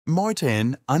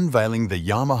Mo10 unveiling the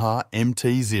Yamaha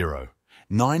MT-09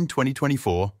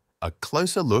 2024, a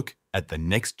closer look at the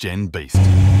next-gen beast.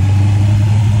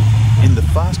 In the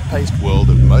fast-paced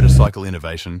world of motorcycle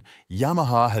innovation,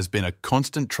 Yamaha has been a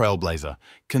constant trailblazer,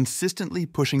 consistently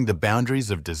pushing the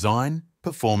boundaries of design,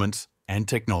 performance, and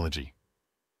technology.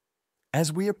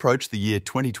 As we approach the year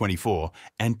 2024,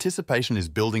 anticipation is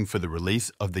building for the release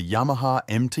of the Yamaha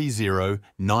MT-09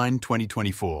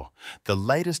 2024, the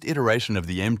latest iteration of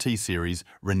the MT series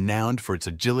renowned for its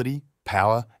agility,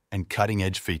 power, and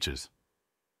cutting-edge features.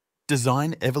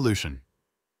 Design evolution.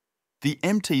 The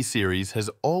MT series has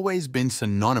always been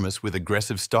synonymous with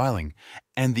aggressive styling,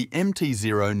 and the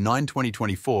MT-09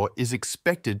 2024 is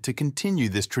expected to continue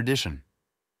this tradition.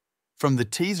 From the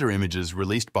teaser images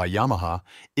released by Yamaha,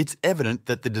 it's evident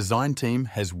that the design team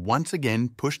has once again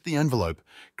pushed the envelope,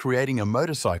 creating a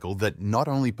motorcycle that not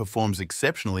only performs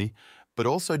exceptionally, but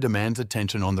also demands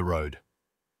attention on the road.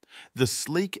 The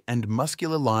sleek and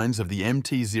muscular lines of the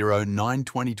MT-09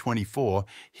 2024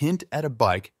 hint at a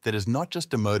bike that is not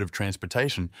just a mode of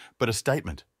transportation, but a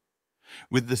statement.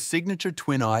 With the signature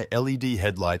twin-eye LED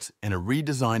headlights and a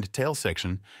redesigned tail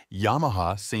section,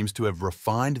 Yamaha seems to have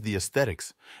refined the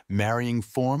aesthetics, marrying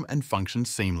form and function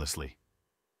seamlessly.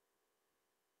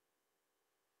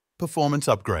 Performance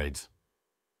upgrades.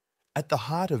 At the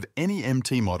heart of any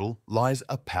MT model lies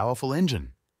a powerful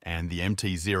engine, and the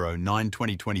MT-09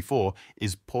 2024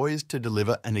 is poised to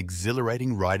deliver an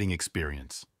exhilarating riding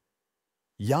experience.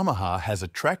 Yamaha has a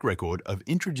track record of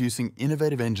introducing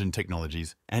innovative engine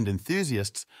technologies, and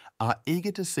enthusiasts are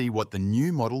eager to see what the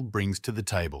new model brings to the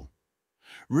table.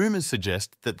 Rumours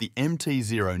suggest that the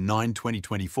MT-09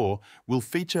 2024 will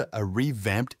feature a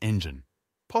revamped engine,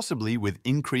 possibly with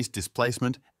increased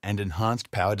displacement and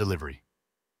enhanced power delivery.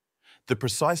 The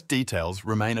precise details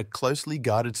remain a closely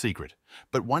guarded secret,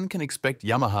 but one can expect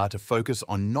Yamaha to focus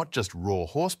on not just raw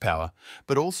horsepower,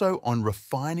 but also on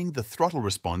refining the throttle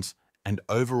response and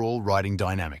overall riding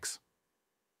dynamics.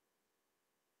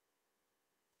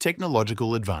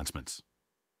 Technological advancements.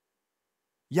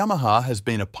 Yamaha has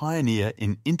been a pioneer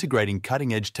in integrating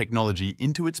cutting-edge technology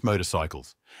into its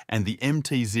motorcycles, and the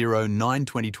MT-09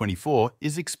 2024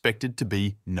 is expected to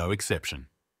be no exception.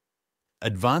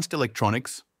 Advanced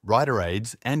electronics, rider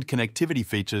aids, and connectivity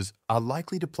features are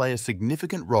likely to play a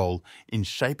significant role in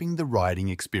shaping the riding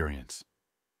experience.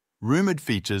 Rumoured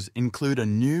features include a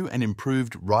new and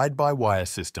improved ride-by-wire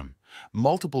system,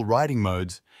 multiple riding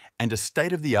modes, and a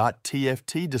state-of-the-art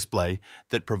TFT display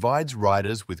that provides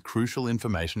riders with crucial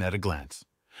information at a glance.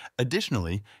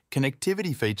 Additionally,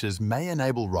 connectivity features may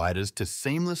enable riders to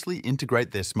seamlessly integrate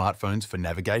their smartphones for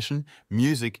navigation,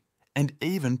 music, and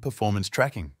even performance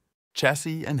tracking.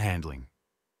 Chassis and handling.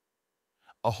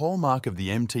 A hallmark of the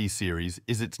MT series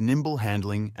is its nimble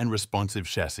handling and responsive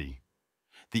chassis.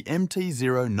 The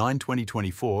MT-09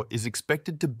 2024 is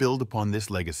expected to build upon this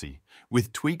legacy,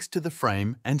 with tweaks to the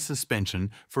frame and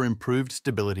suspension for improved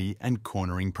stability and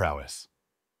cornering prowess.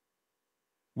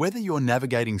 Whether you're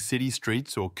navigating city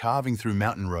streets or carving through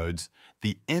mountain roads,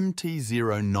 the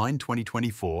MT-09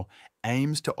 2024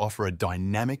 aims to offer a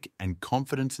dynamic and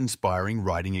confidence-inspiring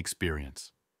riding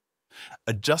experience.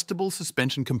 Adjustable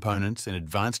suspension components and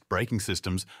advanced braking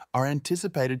systems are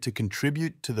anticipated to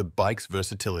contribute to the bike's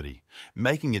versatility,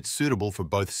 making it suitable for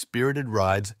both spirited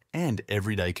rides and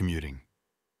everyday commuting.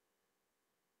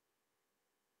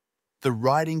 The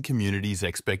riding community's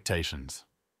expectations.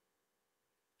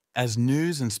 As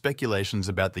news and speculations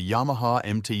about the Yamaha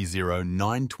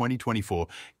MT-09 2024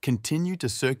 continue to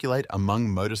circulate among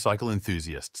motorcycle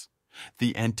enthusiasts,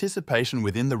 the anticipation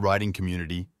within the riding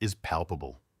community is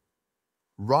palpable.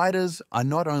 Riders are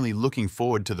not only looking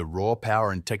forward to the raw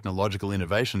power and technological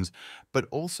innovations, but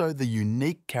also the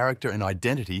unique character and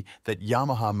identity that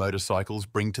Yamaha motorcycles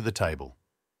bring to the table.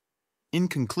 In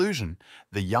conclusion,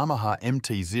 the Yamaha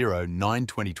MT-09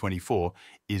 2024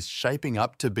 is shaping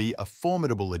up to be a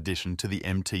formidable addition to the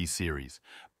MT series,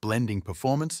 blending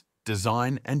performance,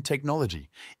 design, and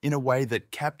technology in a way that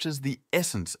captures the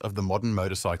essence of the modern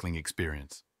motorcycling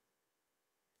experience.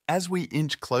 As we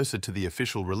inch closer to the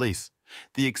official release,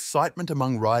 the excitement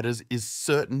among riders is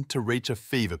certain to reach a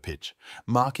fever pitch,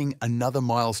 marking another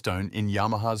milestone in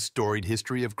Yamaha's storied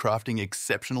history of crafting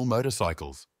exceptional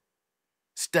motorcycles.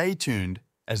 Stay tuned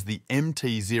as the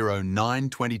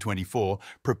MT-09 2024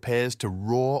 prepares to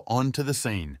roar onto the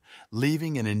scene,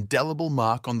 leaving an indelible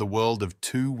mark on the world of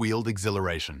two-wheeled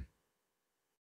exhilaration.